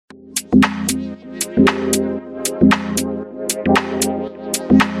Hello,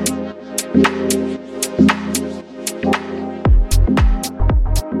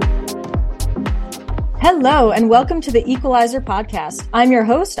 and welcome to the Equalizer podcast. I'm your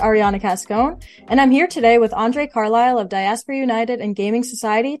host, Ariana Cascone, and I'm here today with Andre Carlisle of Diaspora United and Gaming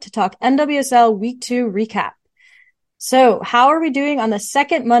Society to talk NWSL Week 2 recap. So, how are we doing on the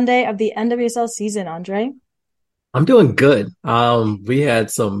second Monday of the NWSL season, Andre? I'm doing good. We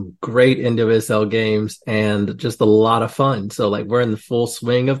had some great NWSL games and just a lot of fun. So, we're in the full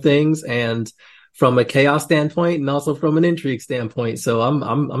swing of things, and from a chaos standpoint, and also from an intrigue standpoint. So,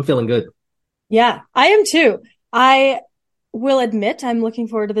 I'm feeling good. Yeah, I am too. I will admit I'm looking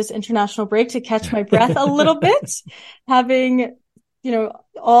forward to this international break to catch my breath a little bit, having,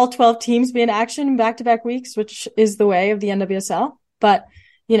 all 12 teams be in action back-to-back weeks, which is the way of the NWSL. But,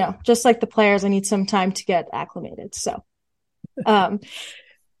 just like the players, I need some time to get acclimated. So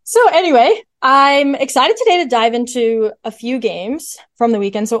anyway, I'm excited today to dive into a few games from the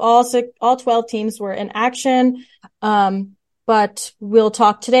weekend. So all 12 teams were in action. But we'll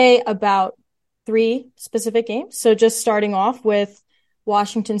talk today about 3 specific games. So just starting off with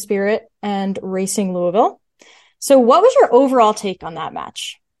Washington Spirit and Racing Louisville. So what was your overall take on that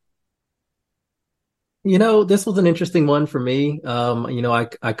match? This was an interesting one for me.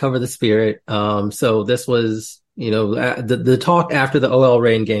 I cover the Spirit. So this was, the talk after the OL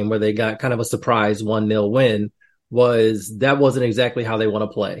Reign game where they got kind of a surprise 1-0 win wasn't exactly how they want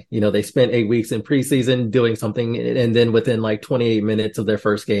to play. They spent 8 weeks in preseason doing something, and then within 28 minutes of their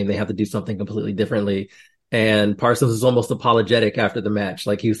first game, they have to do something completely differently. And Parsons was almost apologetic after the match.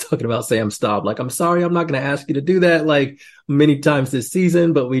 He was talking about Sam Staub. I'm sorry, I'm not going to ask you to do that many times this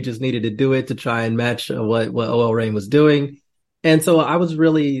season, but we just needed to do it to try and match what OL Reign was doing. And so I was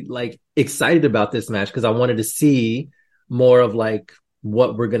really excited about this match because I wanted to see more of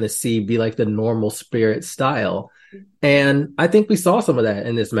what we're going to see be the normal Spirit style. And I think we saw some of that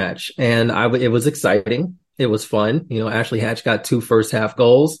in this match. And it was exciting. It was fun. Ashley Hatch got 2 first half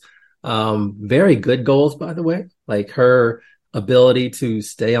goals. Very good goals, by the way. Her ability to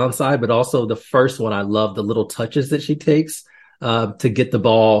stay on side, but also the first one, I love the little touches that she takes to get the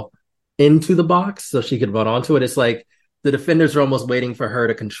ball into the box so she could run onto it. It's the defenders are almost waiting for her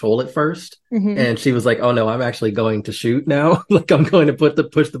to control it first. Mm-hmm. And she was like, oh no, I'm actually going to shoot now. I'm going to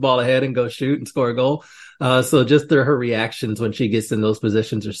push the ball ahead and go shoot and score a goal. So just her reactions when she gets in those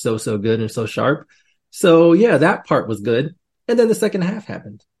positions are so good and so sharp. So yeah, that part was good. And then the second half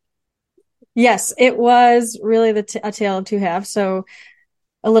happened. Yes, it was really a tale of 2 halves. So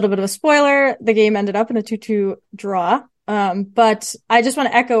a little bit of a spoiler, the game ended up in a 2-2 draw. But I just want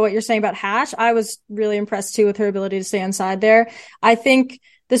to echo what you're saying about Hatch. I was really impressed too with her ability to stay inside there. I think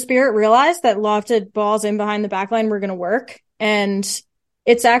the Spirit realized that lofted balls in behind the back line were going to work. And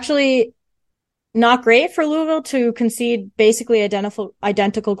it's actually not great for Louisville to concede basically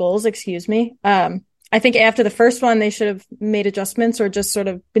identical goals, I think after the first one, they should have made adjustments or just sort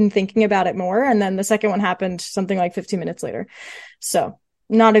of been thinking about it more. And then the second one happened something like 15 minutes later. So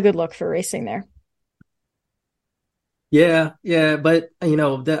not a good look for Racing there. Yeah. But,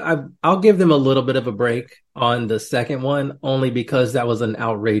 I'll give them a little bit of a break on the second one, only because that was an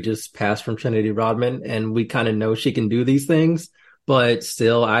outrageous pass from Trinity Rodman. And we kind of know she can do these things. But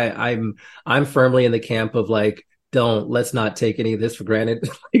still, I'm firmly in the camp of let's not take any of this for granted.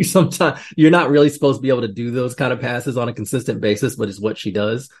 Sometimes you're not really supposed to be able to do those kind of passes on a consistent basis, but it's what she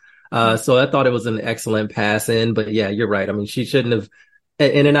does. So I thought it was an excellent pass in, but yeah, you're right. I mean, she shouldn't have,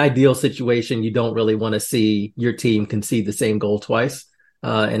 in an ideal situation, you don't really want to see your team concede the same goal twice.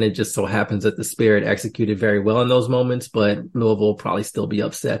 And it just so happens that the Spirit executed very well in those moments, but Louisville will probably still be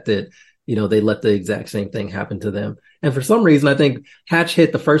upset that, they let the exact same thing happen to them. And for some reason, I think Hatch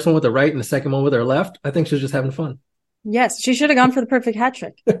hit the first one with her right and the second one with her left. I think she was just having fun. Yes, she should have gone for the perfect hat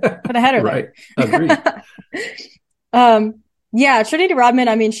trick. Put a header right. Agreed. Yeah, Trinity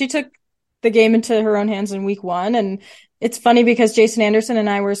Rodman, she took the game into her own hands in week 1. And it's funny because Jason Anderson and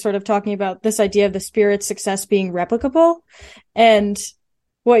I were sort of talking about this idea of the Spirit's success being replicable. And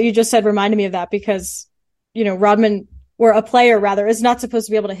what you just said reminded me of that because, Rodman, or a player rather, is not supposed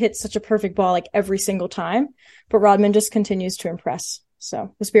to be able to hit such a perfect ball every single time. But Rodman just continues to impress.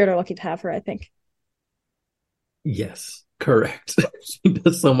 So the Spirit are lucky to have her, I think. Yes, correct. She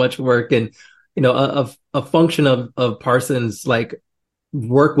does so much work. And, a function of Parsons,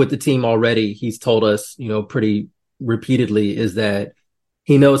 work with the team already, he's told us, pretty repeatedly, is that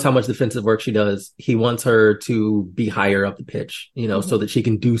he knows how much defensive work she does. He wants her to be higher up the pitch, so that she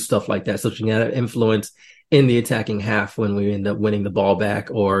can do stuff like that. So she can have influence in the attacking half when we end up winning the ball back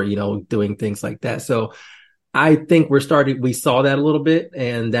or, doing things like that. So I think we saw that a little bit,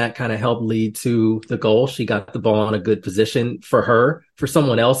 and that kind of helped lead to the goal. She got the ball in a good position for her. For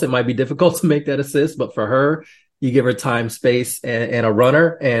someone else, it might be difficult to make that assist, but for her, you give her time, space, and a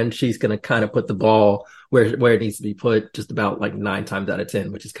runner, and she's going to kind of put the ball where it needs to be put just about like 9 times out of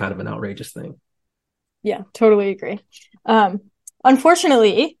 10, which is kind of an outrageous thing. Yeah, totally agree.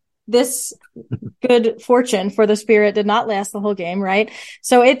 Unfortunately, this good fortune for the Spirit did not last the whole game, right?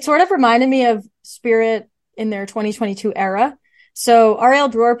 So it sort of reminded me of Spirit in their 2022 era. So Ariel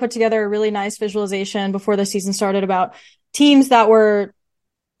Dror put together a really nice visualization before the season started about teams that were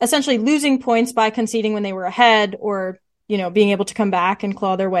essentially losing points by conceding when they were ahead, or, you know, being able to come back and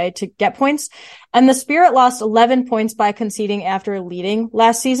claw their way to get points. And the Spirit lost 11 points by conceding after leading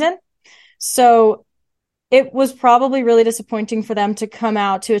last season. So it was probably really disappointing for them to come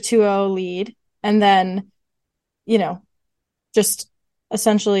out to a 2-0 lead and then, you know, just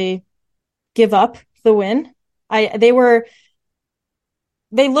essentially give up the win.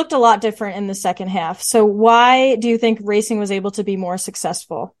 They looked a lot different in the second half. So why do you think Racing was able to be more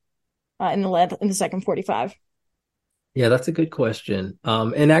successful in the second 45? Yeah, that's a good question.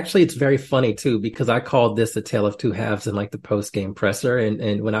 And actually, it's very funny too, because I called this a tale of two halves in like the post game presser.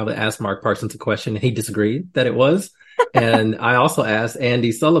 And when I would ask Mark Parsons a question, he disagreed that it was. And I also asked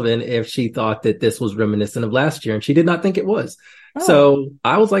Andy Sullivan if she thought that this was reminiscent of last year, and she did not think it was. Oh. So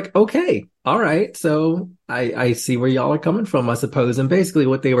I was like, okay, all right. So I see where y'all are coming from, I suppose. And basically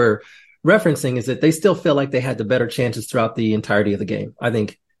what they were referencing is that they still feel like they had the better chances throughout the entirety of the game. I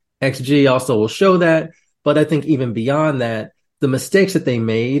think XG also will show that. But I think even beyond that, the mistakes that they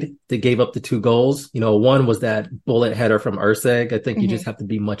made that gave up the 2 goals, you know, one was that bullet header from Urseg. I think you just have to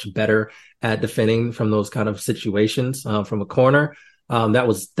be much better at defending from those kind of situations from a corner. That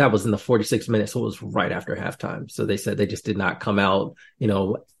was in the 46 minutes. So it was right after halftime. So they said they just did not come out, you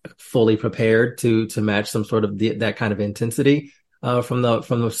know, fully prepared to match some sort of that kind of intensity from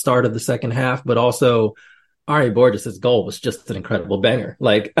the start of the second half, but also Ari Borges' goal was just an incredible banger.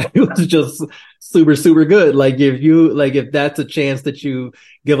 Like it was just super, super good. Like if that's a chance that you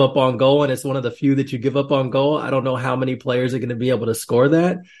give up on goal, and it's one of the few that you give up on goal, I don't know how many players are going to be able to score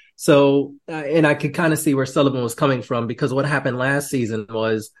that. So, and I could kind of see where Sullivan was coming from, because what happened last season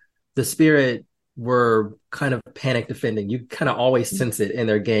was the Spirit were kind of panic defending. You kind of always sense it in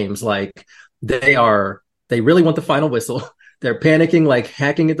their games. Like they really want the final whistle. They're panicking, like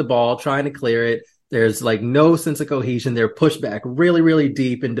hacking at the ball, trying to clear it. There's like no sense of cohesion. They're pushed back really, really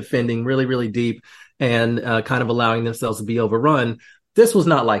deep and defending really, really deep, and kind of allowing themselves to be overrun. This was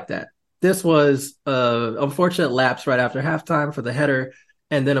not like that. This was unfortunate lapse right after halftime for the header.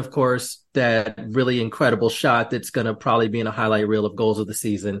 And then, of course, that really incredible shot that's going to probably be in a highlight reel of goals of the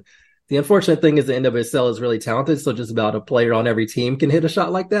season. The unfortunate thing is the NWSL is really talented. So just about a player on every team can hit a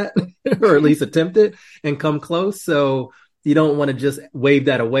shot like that, or at least attempt it and come close. So you don't want to just wave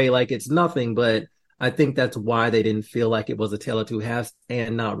that away like it's nothing. But I think that's why they didn't feel like it was a tale of two halves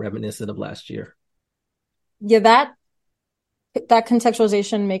and not reminiscent of last year. Yeah, that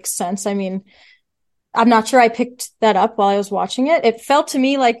contextualization makes sense. I mean, I'm not sure I picked that up while I was watching it. It felt to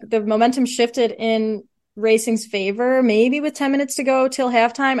me like the momentum shifted in Racing's favor, maybe with 10 minutes to go till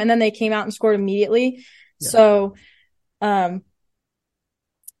halftime, and then they came out and scored immediately. Yeah. So,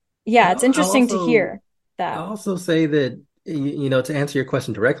 it's interesting to hear that. I'll also say that, you know, to answer your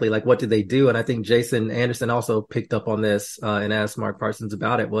question directly, like what did they do? And I think Jason Anderson also picked up on this and asked Mark Parsons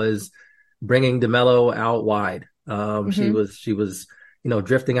about it, was bringing DeMello out wide. She was, you know,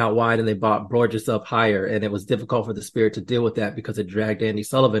 drifting out wide, and they brought Borges up higher, and it was difficult for the Spirit to deal with that because it dragged Andy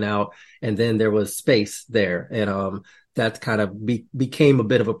Sullivan out, and then there was space there, and that kind of became a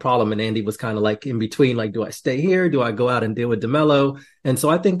bit of a problem. And Andy was kind of like in between, like, do I stay here? Do I go out and deal with DeMello? And so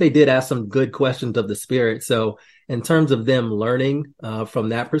I think they did ask some good questions of the Spirit. So in terms of them learning from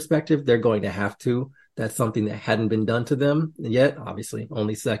that perspective, they're going to have to. That's something that hadn't been done to them yet, obviously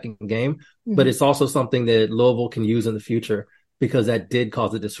only second game, but it's also something that Louisville can use in the future, because that did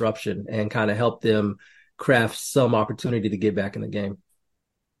cause a disruption and kind of help them craft some opportunity to get back in the game.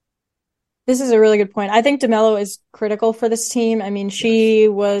 This is a really good point. I think DeMello is critical for this team. I mean, she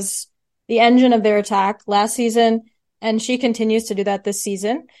was the engine of their attack last season, and she continues to do that this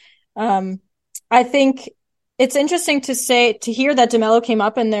season. I think it's interesting to hear that DeMello came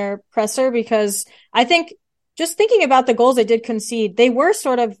up in their presser, because I think just thinking about the goals they did concede, they were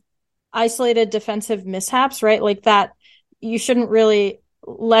sort of isolated defensive mishaps, right? Like that. You shouldn't really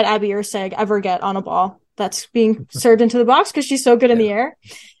let Abby Urseg ever get on a ball that's being served into the box, because she's so good in the air.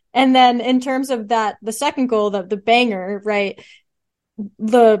 And then in terms of that, the second goal, the banger, right?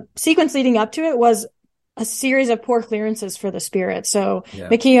 The sequence leading up to it was a series of poor clearances for the Spirit. So Yeah.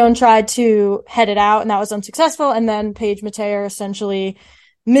 McKeown tried to head it out, and that was unsuccessful. And then Paige Mateer essentially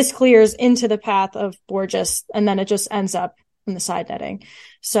misclears into the path of Borges, and then it just ends up in the side netting.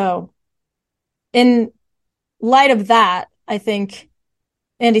 So in light of that, I think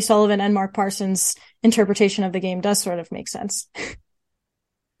Andy Sullivan and Mark Parsons' interpretation of the game does sort of make sense.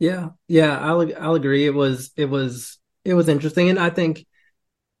 Yeah. Yeah. I'll agree. It was interesting. And I think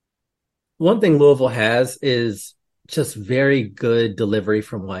one thing Louisville has is just very good delivery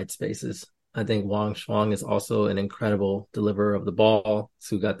from wide spaces. I think Wang Shuang is also an incredible deliverer of the ball.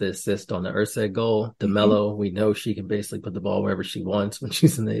 Who got the assist on the Urseg goal. DeMello, we know she can basically put the ball wherever she wants when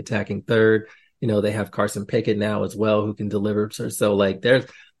she's in the attacking third. They have Carson Pickett now as well who can deliver. So like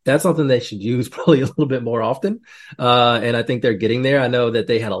that's something they should use probably a little bit more often. And I think they're getting there. I know that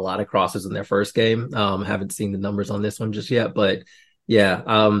they had a lot of crosses in their first game. Haven't seen the numbers on this one just yet, but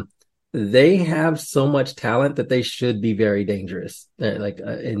yeah, they have so much talent that they should be very dangerous, in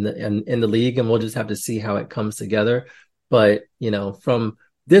the league, and we'll just have to see how it comes together. But from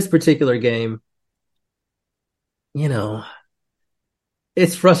this particular game, you know,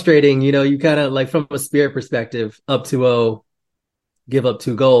 it's frustrating. You kind of like from a Spirit perspective, up 2-0, give up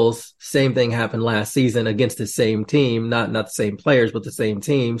 2 goals. Same thing happened last season against the same team, not the same players, but the same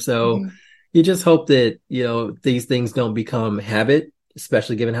team. So you just hope that these things don't become habit,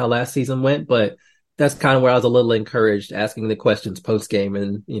 especially given how last season went. But that's kind of where I was a little encouraged asking the questions post game,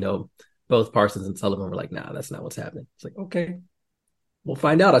 and both Parsons and Sullivan were like, "Nah, that's not what's happening." It's like, okay, we'll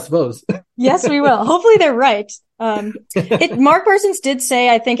find out, I suppose. Yes, we will. Hopefully they're right. Mark Parsons did say,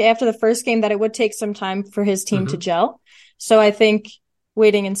 I think, after the first game that it would take some time for his team to gel. So I think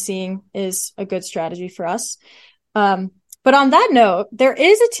waiting and seeing is a good strategy for us. But on that note, there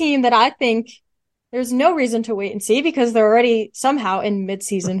is a team that I think there's no reason to wait and see because they're already somehow in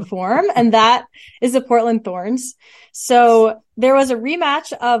midseason form, and that is the Portland Thorns. So there was a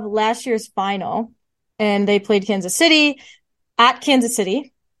rematch of last year's final, and they played Kansas City at Kansas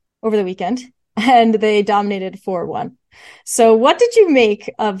City over the weekend, and they dominated 4-1. So what did you make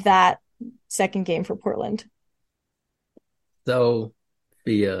of that second game for Portland?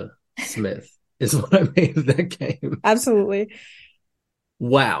 Sophia Smith is what I made of that game. Absolutely.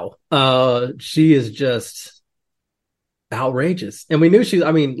 Wow. She is just outrageous. And we knew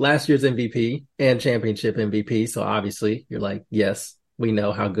last year's MVP and championship MVP. So obviously you're like, yes, we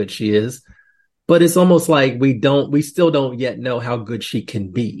know how good she is. But it's almost like we still don't yet know how good she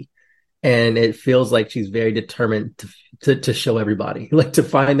can be. And it feels like she's very determined to show everybody, like to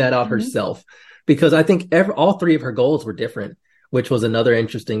find that out herself. Because I think all three of her goals were different, which was another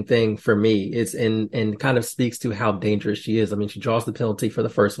interesting thing for me. It's and kind of speaks to how dangerous she is. I mean, she draws the penalty for the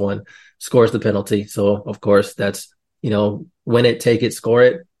first one, scores the penalty. So of course that's, win it, take it, score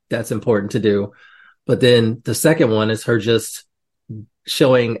it. That's important to do. But then the second one is her just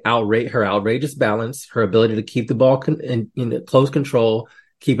showing her outrageous balance, her ability to keep the ball in close control,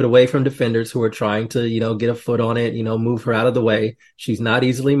 keep it away from defenders who are trying to, get a foot on it, move her out of the way. She's not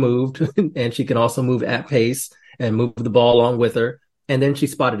easily moved, and she can also move at pace and move the ball along with her. And then she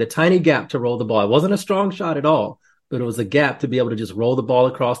spotted a tiny gap to roll the ball. It wasn't a strong shot at all, but it was a gap to be able to just roll the ball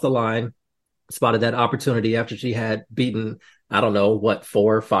across the line. Spotted that opportunity after she had beaten, I don't know,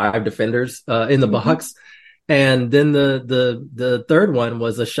 4 or 5 defenders in the box. And then the third one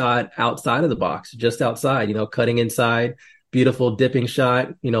was a shot outside of the box, just outside, cutting inside, beautiful dipping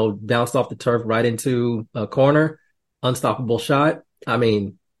shot, bounced off the turf right into a corner, unstoppable shot. I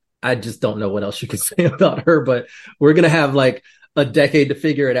mean, I just don't know what else you could say about her, but we're going to have like a decade to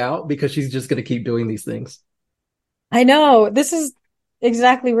figure it out because she's just going to keep doing these things. I know. This is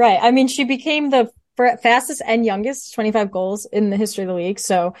exactly right. I mean, she became the fastest and youngest 25 goals in the history of the league.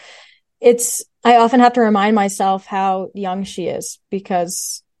 So I often have to remind myself how young she is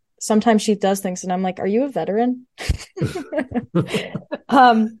because sometimes she does things and I'm like, are you a veteran?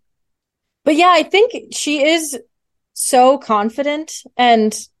 But yeah, I think she is so confident.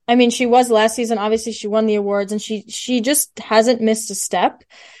 And I mean, she was last season. Obviously, she won the awards and she just hasn't missed a step.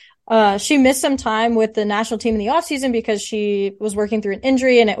 She missed some time with the national team in the offseason because she was working through an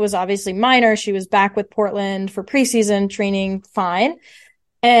injury and it was obviously minor. She was back with Portland for preseason training fine.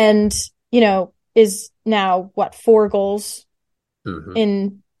 And, is now 4 goals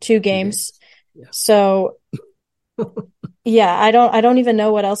in 2 games. Yeah. So yeah, I don't even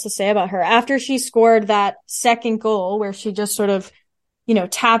know what else to say about her. After she scored that second goal where she just sort of,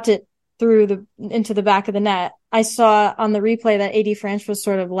 tapped it into the back of the net, I saw on the replay that AD French was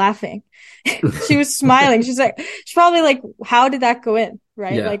sort of laughing. She was smiling. She's probably like, how did that go in?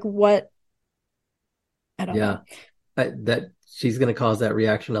 Right? Yeah. Like what? I don't know. That she's going to cause that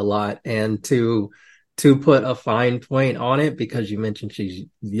reaction a lot. And to to put a fine point on it, because you mentioned she's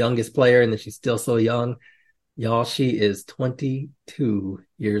the youngest player and that she's still so young. Y'all, she is 22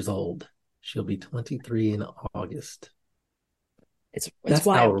 years old. She'll be 23 in August. It's That's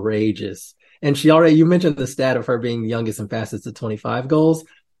wild. outrageous. And she already, you mentioned the stat of her being the youngest and fastest to 25 goals.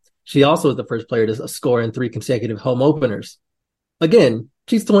 She also is the first player to score in 3 consecutive home openers. Again,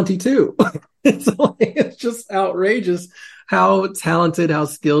 she's 22. It's just outrageous how talented, how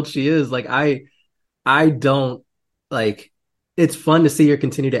skilled she is. Like I don't like. It's fun to see her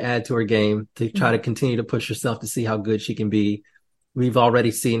continue to add to her game, to try to continue to push herself to see how good she can be. We've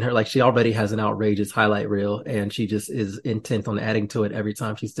already seen her, like she already has an outrageous highlight reel, and she just is intent on adding to it every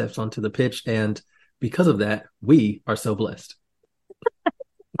time she steps onto the pitch. And because of that, we are so blessed.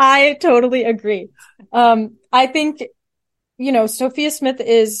 I totally agree. I think, Sophia Smith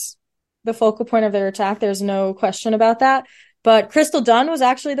is the focal point of their attack. There's no question about that. But Crystal Dunn was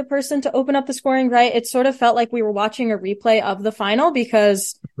actually the person to open up the scoring, right? It sort of felt like we were watching a replay of the final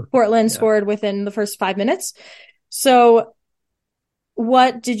because Portland Yeah. scored within the first 5 minutes. So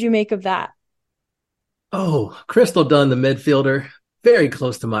what did you make of that? Oh, Crystal Dunn, the midfielder, very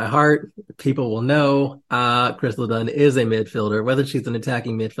close to my heart. People will know Crystal Dunn is a midfielder. Whether she's an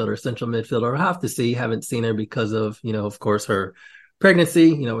attacking midfielder, central midfielder, I'll have to see. Haven't seen her because of, of course, her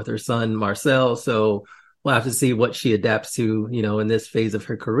pregnancy, with her son, Marcel. So we'll have to see what she adapts to, in this phase of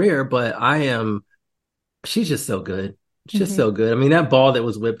her career. But she's just so good. Just Mm-hmm. so good. I mean, that ball that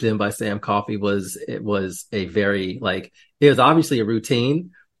was whipped in by Sam Coffey was a very, like, it was obviously a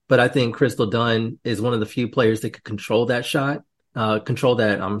routine, but I think Crystal Dunn is one of the few players that could control that shot, control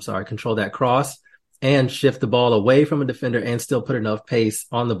that cross and shift the ball away from a defender and still put enough pace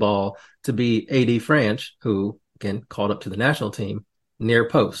on the ball to be AD Franch, who again called up to the national team near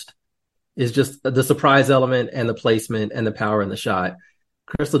post. Is just the surprise element and the placement and the power in the shot.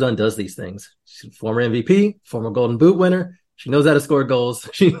 Crystal Dunn does these things. She's a former MVP, former Golden Boot winner. She knows how to score goals.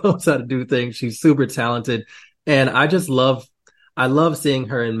 She knows how to do things. She's super talented. And I love seeing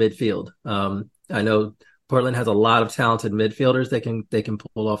her in midfield. I know Portland has a lot of talented midfielders they can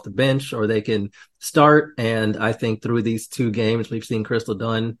pull off the bench or they can start. And I think through these 2 games, we've seen Crystal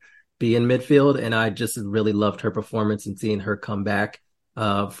Dunn be in midfield. And I just really loved her performance and seeing her come back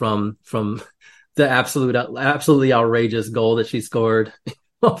from the absolutely outrageous goal that she scored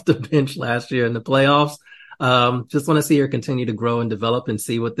off the bench last year in the playoffs. Just want to see her continue to grow and develop and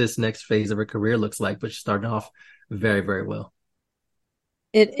see what this next phase of her career looks like. But she's starting off very, very well.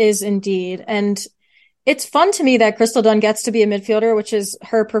 It is indeed. And it's fun to me that Crystal Dunn gets to be a midfielder, which is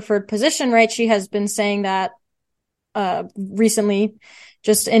her preferred position, right? She has been saying that recently,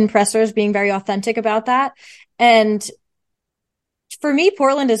 just in pressers, being very authentic about that. And for me,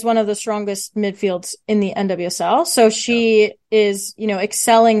 Portland is one of the strongest midfields in the NWSL. So Yeah. she is,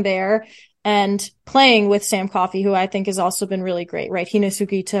 excelling there and playing with Sam Coffey, who I think has also been really great, right?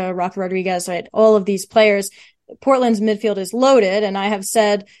 Hinasuki to Rock Rodriguez, right? All of these players. Portland's midfield is loaded. And I have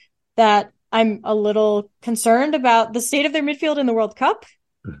said that I'm a little concerned about the state of their midfield in the World Cup.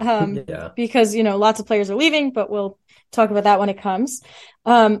 Yeah. Because, lots of players are leaving, but we'll talk about that when it comes.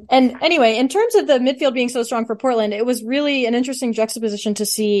 And anyway, in terms of the midfield being so strong for Portland, it was really an interesting juxtaposition to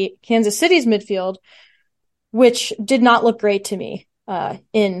see Kansas City's midfield, which did not look great to me,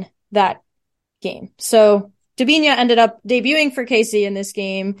 in that game. So Dabinia ended up debuting for KC in this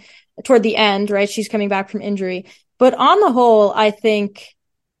game toward the end, right? She's coming back from injury. But on the whole, I think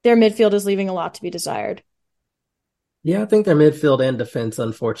their midfield is leaving a lot to be desired. Yeah, I think their midfield and defense,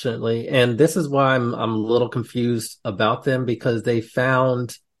 unfortunately. And this is why I'm a little confused about them, because I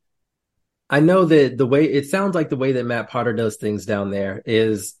know that it sounds like the way that Matt Potter does things down there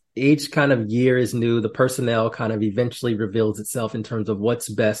is each kind of year is new. The personnel kind of eventually reveals itself in terms of what's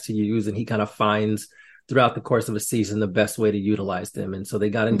best to use. And he kind of finds throughout the course of a season the best way to utilize them. And so they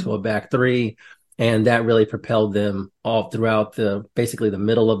got into a back three, and that really propelled them all throughout basically the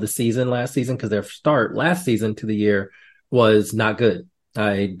middle of the season last season, because their start last season to the year was not good.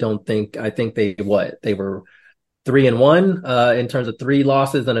 I think they were 3-1 in terms of 3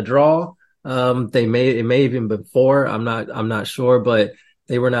 losses and a draw. It may even been 4. I'm not sure, but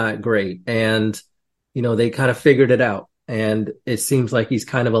they were not great. And, they kind of figured it out. And it seems like he's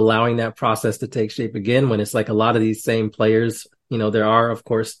kind of allowing that process to take shape again, when it's like a lot of these same players, there are, of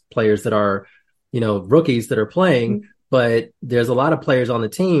course, players that are, rookies that are playing, but there's a lot of players on the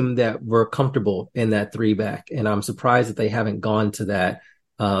team that were comfortable in that 3-back. And I'm surprised that they haven't gone to that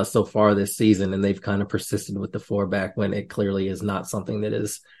so far this season. And they've kind of persisted with the 4-back when it clearly is not something that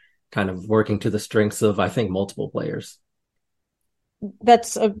is kind of working to the strengths of, I think, multiple players.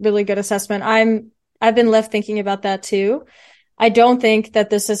 That's a really good assessment. I've been left thinking about that too. I don't think that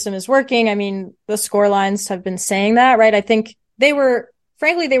this system is working. I mean, the score lines have been saying that, right? I think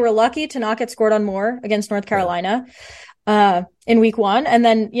frankly, they were lucky to not get scored on more against North Carolina in week 1. And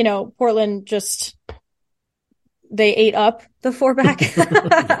then, Portland they ate up the 4-back,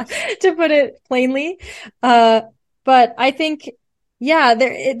 to put it plainly. But I think, yeah,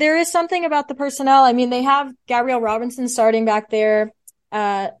 there is something about the personnel. I mean, they have Gabrielle Robinson starting back there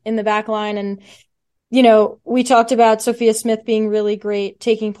in the back line. And, we talked about Sophia Smith being really great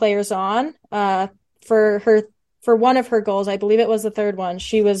taking players on for one of her goals. I believe it was the third one.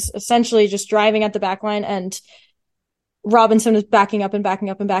 She was essentially just driving at the back line, and Robinson was backing up and backing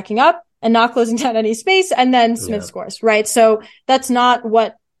up and backing up and not closing down any space. And then Smith scores, right? So that's not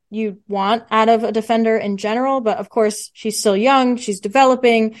what you want out of a defender in general. But of course, she's still young. She's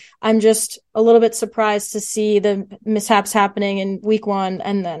developing. I'm just a little bit surprised to see the mishaps happening in week 1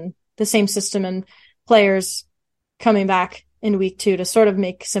 and then the same system and players coming back in week 2 to sort of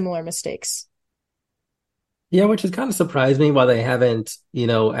make similar mistakes. Yeah, which has kind of surprised me why they haven't,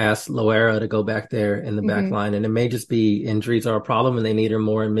 asked Loera to go back there in the back line. And it may just be injuries are a problem and they need her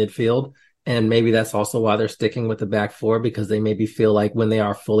more in midfield. And maybe that's also why they're sticking with the back 4, because they maybe feel like when they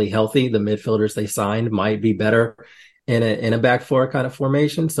are fully healthy, the midfielders they signed might be better in a back 4 kind of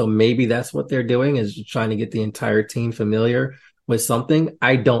formation. So maybe that's what they're doing, is trying to get the entire team familiar with something.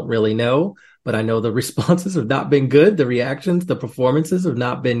 I don't really know, but I know the responses have not been good. The reactions, the performances have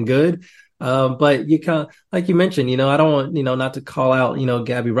not been good. But you can't, like you mentioned, I don't want, not to call out,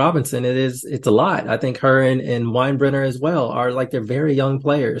 Gabby Robinson. It's a lot. I think her and Weinbrenner as well are like, they're very young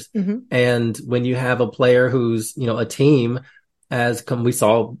players. And when you have a player who's, a team, we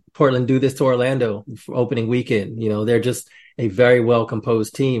saw Portland do this to Orlando for opening weekend, they're just a very well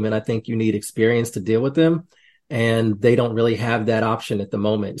composed team. And I think you need experience to deal with them. And they don't really have that option at the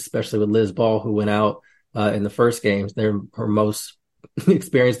moment, especially with Liz Ball, who went out in the first games. They're her most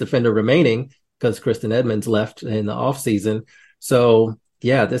experienced defender remaining, because Kristen Edmonds left in the offseason. So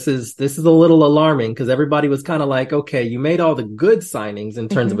yeah, this is a little alarming, because everybody was kind of like, okay, you made all the good signings in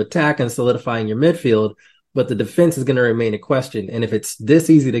terms of attack and solidifying your midfield, but the defense is going to remain a question. And if it's this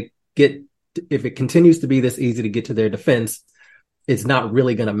easy to get, if it continues to be this easy to get to their defense, it's not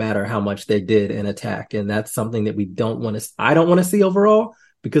really going to matter how much they did in attack. And that's something that I don't want to see overall,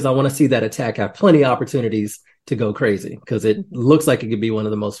 because I want to see that attack have plenty of opportunities to go crazy, because it looks like it could be one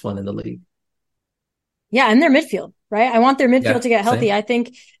of the most fun in the league. Yeah, and their midfield, right? I want their midfield to get healthy. Same. I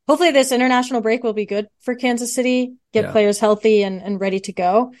think hopefully this international break will be good for Kansas City, get players healthy and ready to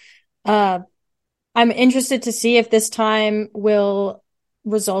go. I'm interested to see if this time will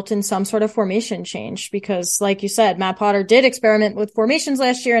result in some sort of formation change, because like you said, Matt Potter did experiment with formations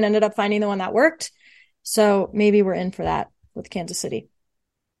last year and ended up finding the one that worked. So maybe we're in for that with Kansas City.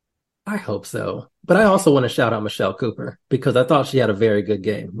 I hope so. But I also want to shout out Michelle Cooper, because I thought she had a very good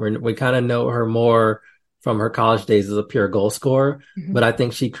game. We kind of know her more from her college days as a pure goal scorer, but I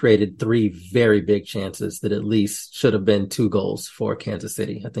think she created 3 very big chances that at least should have been 2 goals for Kansas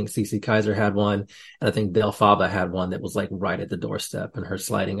City. I think Cece Kaiser had one, and I think Del Fava had one that was like right at the doorstep, and her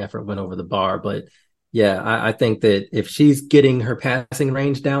sliding effort went over the bar. But yeah, I think that if she's getting her passing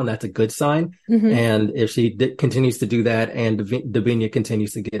range down, that's a good sign. And if she continues to do that and Davinia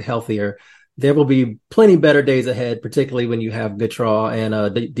continues to get healthier, there will be plenty better days ahead, particularly when you have Gautreau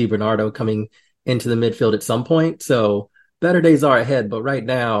and Di Bernardo coming into the midfield at some point. So better days are ahead. But right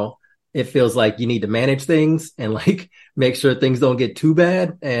now, it feels like you need to manage things and like make sure things don't get too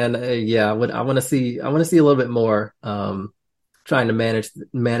bad. And I want to see a little bit more trying to manage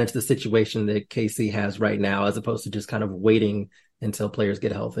the situation that KC has right now, as opposed to just kind of waiting until players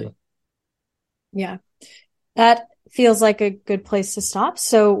get healthy. Yeah, that feels like a good place to stop.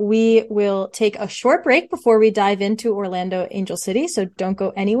 So we will take a short break before we dive into Orlando Angel City. So don't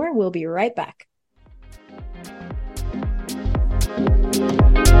go anywhere. We'll be right back.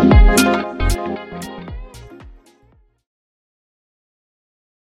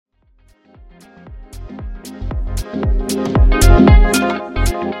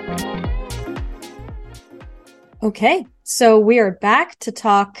 Okay, so we are back to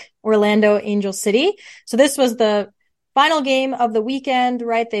talk Orlando Angel City. So this was the final game of the weekend,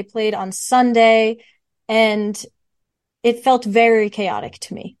 right? They played on Sunday, and it felt very chaotic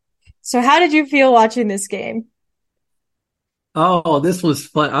to me. So how did you feel watching this game? Oh, this was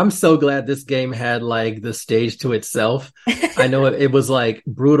fun. I'm so glad this game had like the stage to itself. I know it was like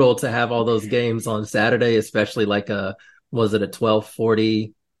brutal to have all those games on Saturday, especially like was it a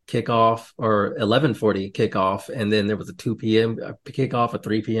 12:40 kickoff or 11:40 kickoff, and then there was a 2 p.m. kickoff, a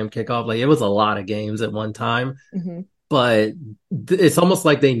 3 p.m. kickoff. Like it was a lot of games at one time. but it's almost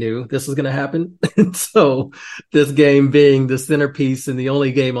like they knew this was going to happen. And so this game being the centerpiece and the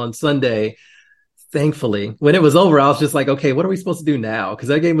only game on Sunday, thankfully, when it was over, I was just like, okay, what are we supposed to do now? Because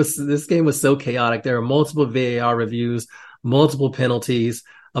this game was so chaotic. There were multiple VAR reviews, multiple penalties.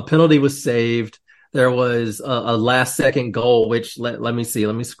 A penalty was saved. There was a last second goal, which let me see.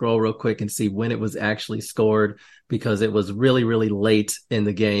 Let me scroll real quick and see when it was actually scored because it was really, really late in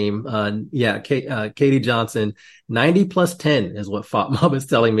the game. Katie Johnson, 90 plus 10 is what Fatma was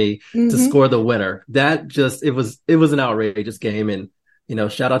telling me to Mm-hmm. score the winner. It was an outrageous game. And,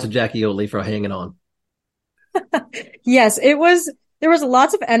 shout out to Jackie Oatley for hanging on. Yes, it was. There was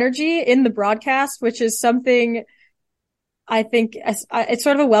lots of energy in the broadcast, which is something I think it's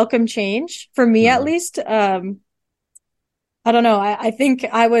sort of a welcome change for me, at Mhm. least. I don't know. I think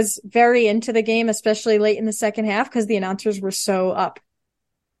I was very into the game, especially late in the second half, because the announcers were so up.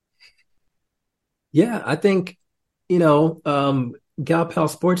 Yeah, I think, Gal Pal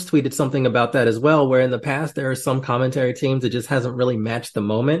Sports tweeted something about that as well, where in the past there are some commentary teams that just hasn't really matched the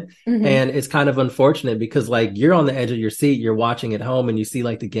moment. Hmm. And it's kind of unfortunate because like you're on the edge of your seat, you're watching at home and you see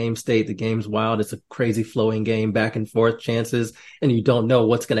like the game state, the game's wild. It's a crazy flowing game, back and forth chances, and you don't know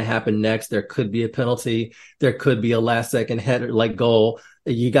what's going to happen next. There could be a penalty. There could be a last second header like goal.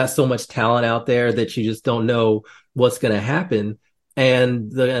 You got so much talent out there that you just don't know what's going to happen.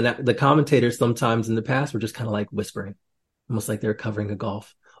 And the commentators sometimes in the past were just kind of like whispering, almost like they're covering a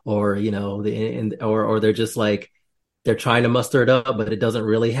golf, or or they're just like they're trying to muster it up, but it doesn't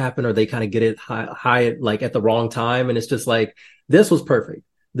really happen, or they kind of get it high like at the wrong time, and it's just like this was perfect.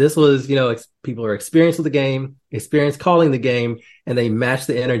 This was people are experienced with the game, experienced calling the game, and they matched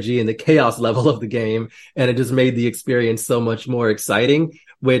the energy and the chaos level of the game, and it just made the experience so much more exciting.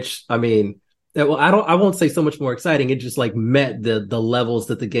 Which I mean well, I won't say so much more exciting. It just like met the levels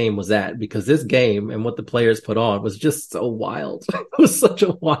that the game was at because this game and what the players put on was just so wild. It was such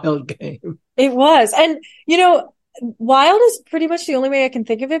a wild game. It was. And, wild is pretty much the only way I can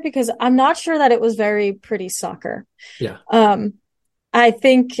think of it because I'm not sure that it was very pretty soccer. Yeah. Um, I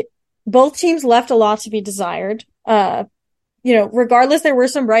think both teams left a lot to be desired. Regardless, there were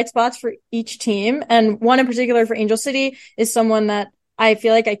some bright spots for each team. And one in particular for Angel City is someone that I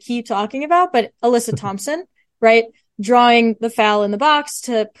feel like I keep talking about, but Alyssa Thompson, right? Drawing the foul in the box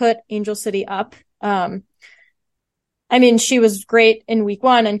to put Angel City up. I mean, she was great in week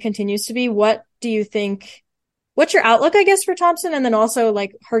one and continues to be. What do you think? What's your outlook, I guess, for Thompson? And then also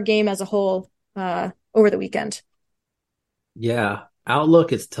like her game as a whole, over the weekend. Yeah.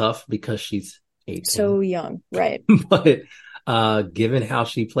 Outlook is tough because she's 18. So young, right? But given how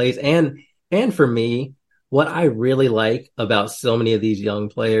she plays and for me, what I really like about so many of these young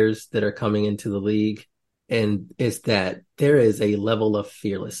players that are coming into the league and is that there is a level of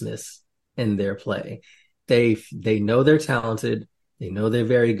fearlessness in their play. They know they're talented, they know they're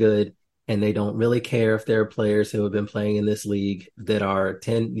very good, and they don't really care if there are players who have been playing in this league that are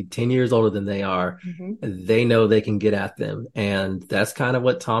 10 years older than they are. Mm-hmm. They know they can get at them. And that's kind of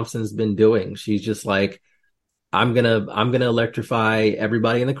what Thompson's been doing. She's just like, I'm gonna electrify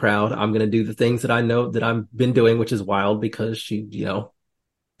everybody in the crowd. I'm gonna do the things that I know that I've been doing, which is wild because she,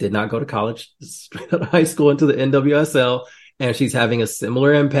 did not go to college, straight out of high school into the NWSL, and she's having a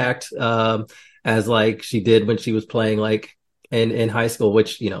similar impact as like she did when she was playing like in high school,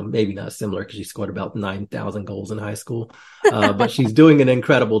 which maybe not similar because she scored about 9,000 goals in high school, but she's doing an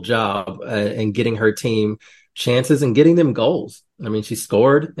incredible job in getting her team chances and getting them goals. I mean, she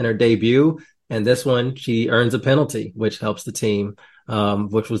scored in her debut. And this one, she earns a penalty, which helps the team,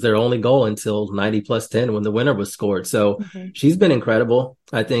 which was their only goal until 90 plus 10 when the winner was scored. So Mm-hmm. she's been incredible.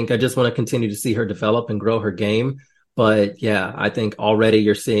 I think I just want to continue to see her develop and grow her game. But yeah, I think already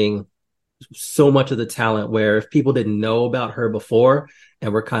you're seeing so much of the talent where if people didn't know about her before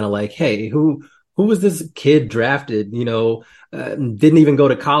and we're kind of like, hey, who was this kid drafted, didn't even go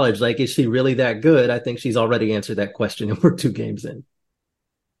to college. Like, is she really that good? I think she's already answered that question and we're 2 games in.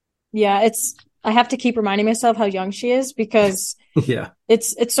 Yeah, I have to keep reminding myself how young she is because Yeah.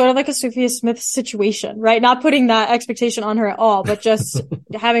 it's sort of like a Sophia Smith situation, right? Not putting that expectation on her at all, but just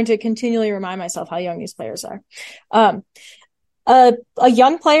having to continually remind myself how young these players are. Um, a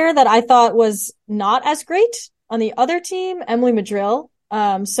young player that I thought was not as great on the other team, Emily Madrill.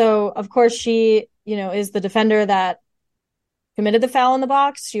 So of course she, is the defender that committed the foul in the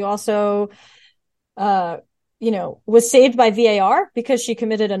box. She also, was saved by VAR because she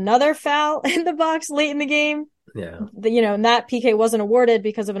committed another foul in the box late in the game. Yeah. And that PK wasn't awarded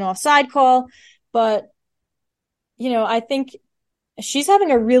because of an offside call. But, I think she's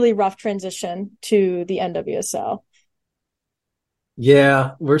having a really rough transition to the NWSL.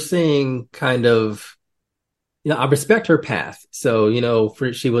 Yeah, we're seeing kind of I respect her path. So,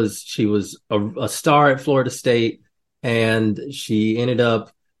 she was a star at Florida State, and she ended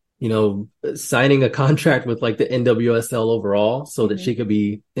up, signing a contract with like the NWSL overall so that Mm-hmm. she could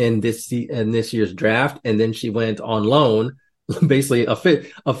be in this year's draft. And then she went on loan. Basically,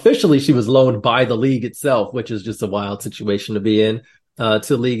 officially, she was loaned by the league itself, which is just a wild situation to be in,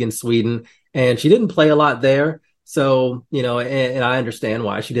 to a league in Sweden. And she didn't play a lot there. So, and I understand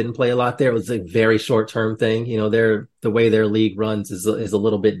why she didn't play a lot there. It was a very short term thing. The way their league runs is a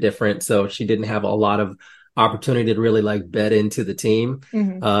little bit different. So she didn't have a lot of opportunity to really like bet into the team.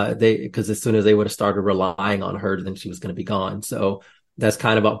 Mm-hmm. Because as soon as they would have started relying on her, then she was going to be gone. So that's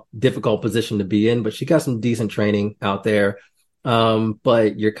kind of a difficult position to be in, but she got some decent training out there.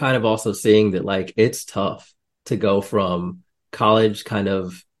 But you're kind of also seeing that like it's tough to go from college kind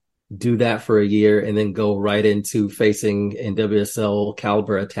of do that for a year and then go right into facing NWSL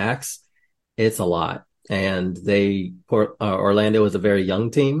caliber attacks. It's a lot. And Orlando is a very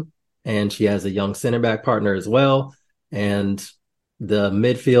young team, and she has a young center back partner as well. And the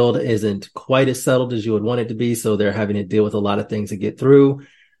midfield isn't quite as settled as you would want it to be. So they're having to deal with a lot of things to get through.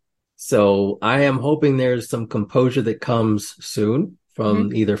 So I am hoping there's some composure that comes soon Mm-hmm.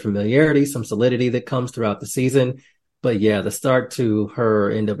 from either familiarity, some solidity that comes throughout the season. But yeah, the start to her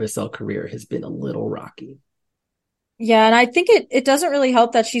NWSL career has been a little rocky. Yeah, and I think it doesn't really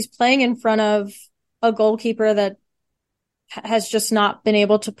help that she's playing in front of a goalkeeper that has just not been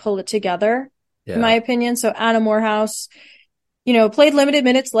able to pull it together, in my Yeah. opinion. So Anna Morehouse, played limited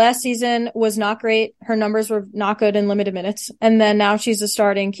minutes last season, was not great. Her numbers were not good in limited minutes. And then now she's a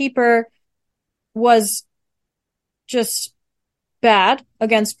starting keeper, was just bad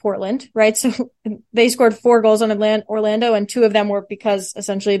against Portland, right? So they scored 4 goals on Orlando, and 2 of them were because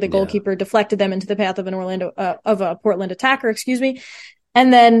essentially the Yeah. goalkeeper deflected them into the path of of a Portland attacker, excuse me.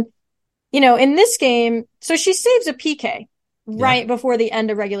 And then, in this game, so she saves a PK Yeah. right before the end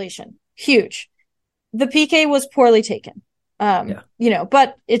of regulation. Huge. The PK was poorly taken. Yeah.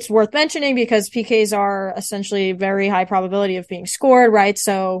 But it's worth mentioning because PKs are essentially very high probability of being scored, right?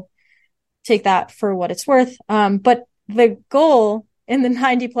 So take that for what it's worth. But the goal in the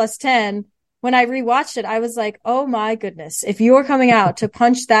 90 plus 10, when I rewatched it, I was like, oh my goodness, if you're coming out to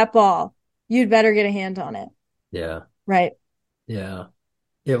punch that ball, you'd better get a hand on it. Yeah. Right. Yeah.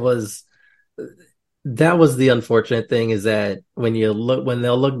 It was that was the unfortunate thing, is that when they'll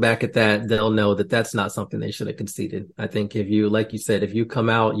look back at that, they'll know that that's not something they should have conceded. I think if you, like you said, if you come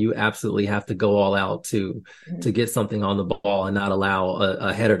out, you absolutely have to go all out to get something on the ball and not allow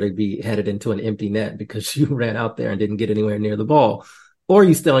a header to be headed into an empty net because you ran out there and didn't get anywhere near the ball, or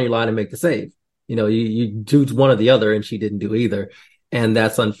you stay on your line and make the save. You do one or the other, and she didn't do either, and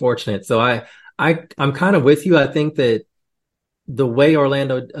that's unfortunate. So I'm kind of with you. I think that the way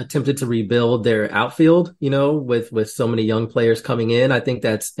Orlando attempted to rebuild their outfield, with so many young players coming in, I think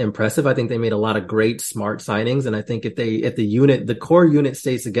that's impressive. I think they made a lot of great, smart signings, and I think if the core unit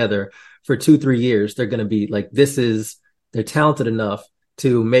stays together for 2-3 years, they're going to be like they're talented enough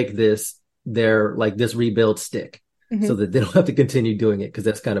to make this rebuild stick, Mm-hmm. so that they don't have to continue doing it, because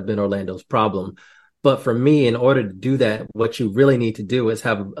that's kind of been Orlando's problem. But for me, in order to do that, what you really need to do is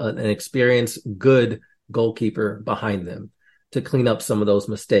have an experienced, good goalkeeper behind them to clean up some of those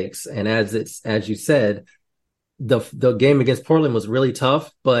mistakes. And as you said, the game against Portland was really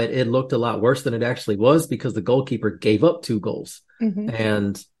tough, but it looked a lot worse than it actually was because the goalkeeper gave up 2 goals. Mm-hmm.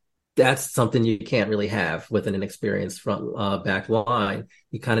 And that's something you can't really have with an inexperienced front back line.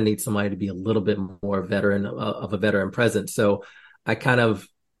 You kind of need somebody to be a little bit more veteran of a veteran presence. So I kind of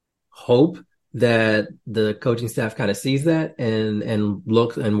hope that the coaching staff kind of sees that and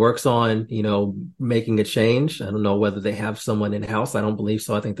looks and works on, making a change. I don't know whether they have someone in house. I don't believe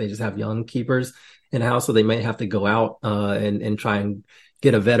so. I think they just have young keepers in house, so they might have to go out and try and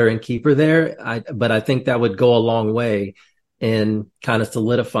get a veteran keeper there. But I think that would go a long way in kind of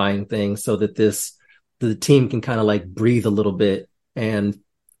solidifying things so that the team can kind of like breathe a little bit and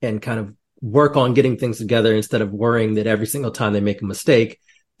kind of work on getting things together instead of worrying that every single time they make a mistake,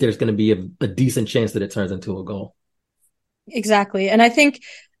 there's going to be a decent chance that it turns into a goal. Exactly. And I think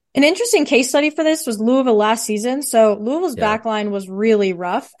an interesting case study for this was Louisville last season. So Louisville's Yeah. backline was really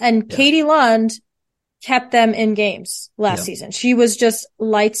rough, and Yeah. Katie Lund kept them in games last Yeah. season. She was just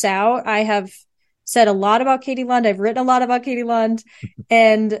lights out. I have said a lot about Katie Lund. I've written a lot about Katie Lund,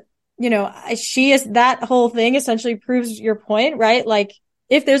 and she is, that whole thing essentially proves your point, right? Like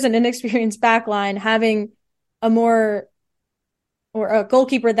if there's an inexperienced backline, having a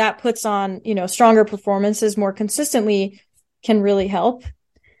goalkeeper that puts on, stronger performances more consistently can really help.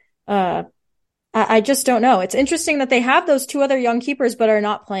 I just don't know. It's interesting that they have those 2 other young keepers, but are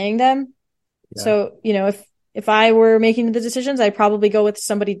not playing them. Yeah. So, if I were making the decisions, I'd probably go with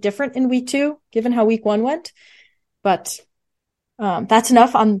somebody different in week 2, given how week 1 went. But that's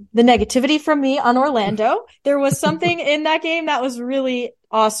enough on the negativity from me on Orlando. There was something in that game that was really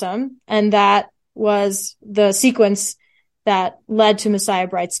awesome, and that was the sequence that led to Messiah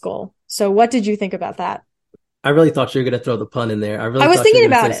Bright's goal. So what did you think about that? I really thought you were going to throw the pun in there. I was thinking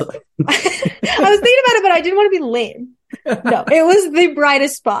about it. I was thinking about it, but I didn't want to be lame. No, it was the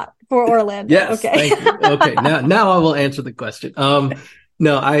brightest spot for Orlando. Yes, okay. Thank you. Okay, now I will answer the question.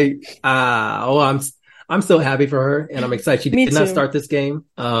 No, I'm so happy for her, and I'm excited. She did not start this game.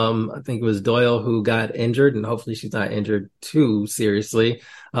 I think it was Doyle who got injured, and hopefully she's not injured too seriously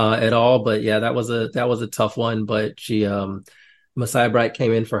at all. But yeah, that was a tough one. But she Messiah Bright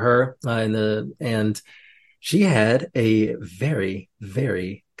came in for her, and she had a very,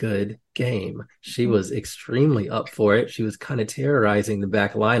 very good game. She was extremely up for it. She was kind of terrorizing the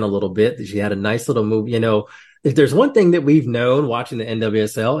back line a little bit. She had a nice little move. You know, if there's one thing that we've known watching the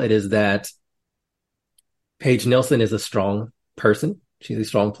NWSL, it is that Paige Nielsen is a strong person. She's a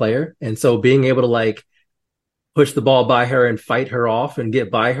strong player. And so being able to like push the ball by her and fight her off and get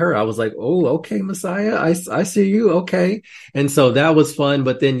by her, I was like, oh, okay, Messiah, I see you. Okay. And so that was fun.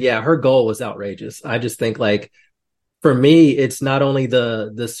 But then, yeah, her goal was outrageous. I just think like, for me, it's not only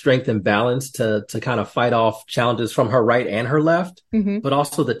the strength and balance to kind of fight off challenges from her right and her left, but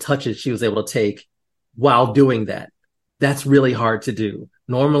also the touches she was able to take while doing that. That's really hard to do.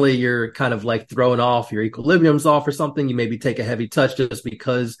 Normally, you're kind of like thrown off, your equilibrium's off or something. You maybe take a heavy touch just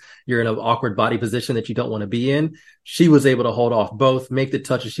because you're in an awkward body position that you don't want to be in. She was able to hold off both, make the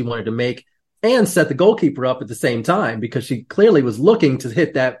touches she wanted to make, and set the goalkeeper up at the same time, because she clearly was looking to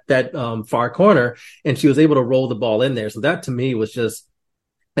hit that far corner, and she was able to roll the ball in there. So that to me was just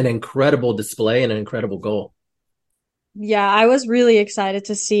an incredible display and an incredible goal. Yeah, I was really excited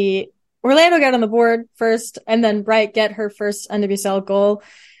to see Orlando get on the board first and then Bright get her first NWSL goal.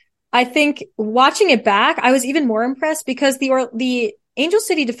 I think watching it back, I was even more impressed because the Angel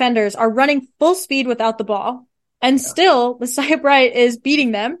City defenders are running full speed without the ball. And still, Messiah Bright is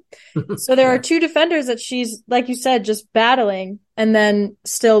beating them. So there are 2 defenders that she's, like you said, just battling, and then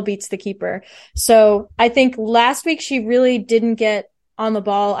still beats the keeper. So I think last week she really didn't get on the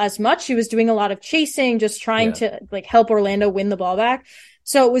ball as much. She was doing a lot of chasing, just trying to like help Orlando win the ball back.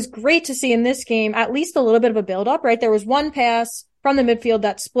 So it was great to see in this game at least a little bit of a build up, right? There was one pass from the midfield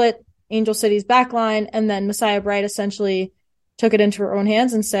that split Angel City's back line, and then Messiah Bright essentially took it into her own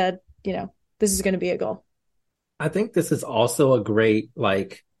hands and said, you know, this is going to be a goal. I think this is also a great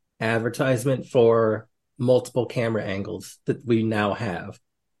like advertisement for multiple camera angles that we now have,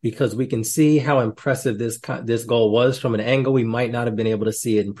 because we can see how impressive this goal was from an angle we might not have been able to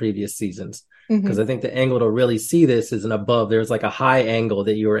see it in previous seasons. Because I think the angle to really see this is an above. There's like a high angle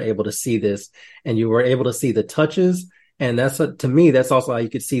that you were able to see this, and you were able to see the touches. And that's what, to me, that's also how you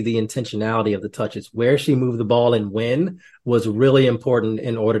could see the intentionality of the touches. Where she moved the ball and when was really important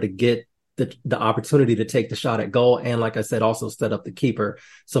in order to get the opportunity to take the shot at goal. And like I said, also set up the keeper.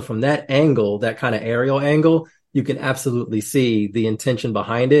 So from that angle, that kind of aerial angle, you can absolutely see the intention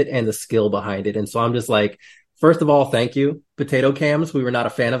behind it and the skill behind it. And so I'm just like, first of all, thank you, potato cams. We were not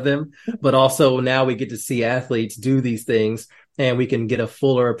a fan of them, but also now we get to see athletes do these things, and we can get a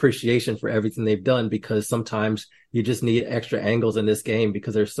fuller appreciation for everything they've done, because sometimes you just need extra angles in this game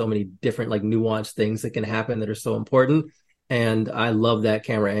because there's so many different like nuanced things that can happen that are so important. And I love that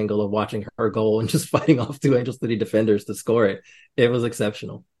camera angle of watching her goal and just fighting off 2 Angel City defenders to score it. It was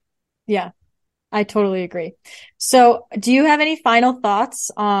exceptional. Yeah, I totally agree. So do you have any final thoughts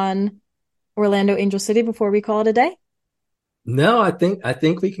on Orlando Angel City before we call it a day? No, I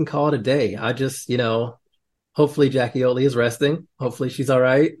think we can call it a day. I just, hopefully Jackie Oatley is resting. Hopefully she's all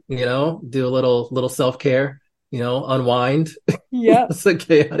right. Do a little self-care, unwind. Yeah. It's a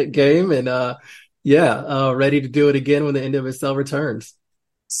chaotic game, and ready to do it again when the NWSL returns.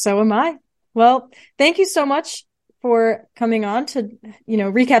 So am I. Well, thank you so much for coming on to,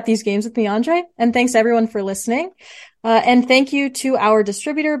 recap these games with me, Andre. And thanks everyone for listening. And thank you to our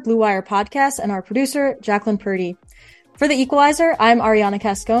distributor, Blue Wire Podcast, and our producer, Jacqueline Purdy. For The Equalizer, I'm Ariana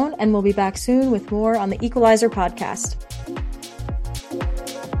Cascone, and we'll be back soon with more on the Equalizer podcast.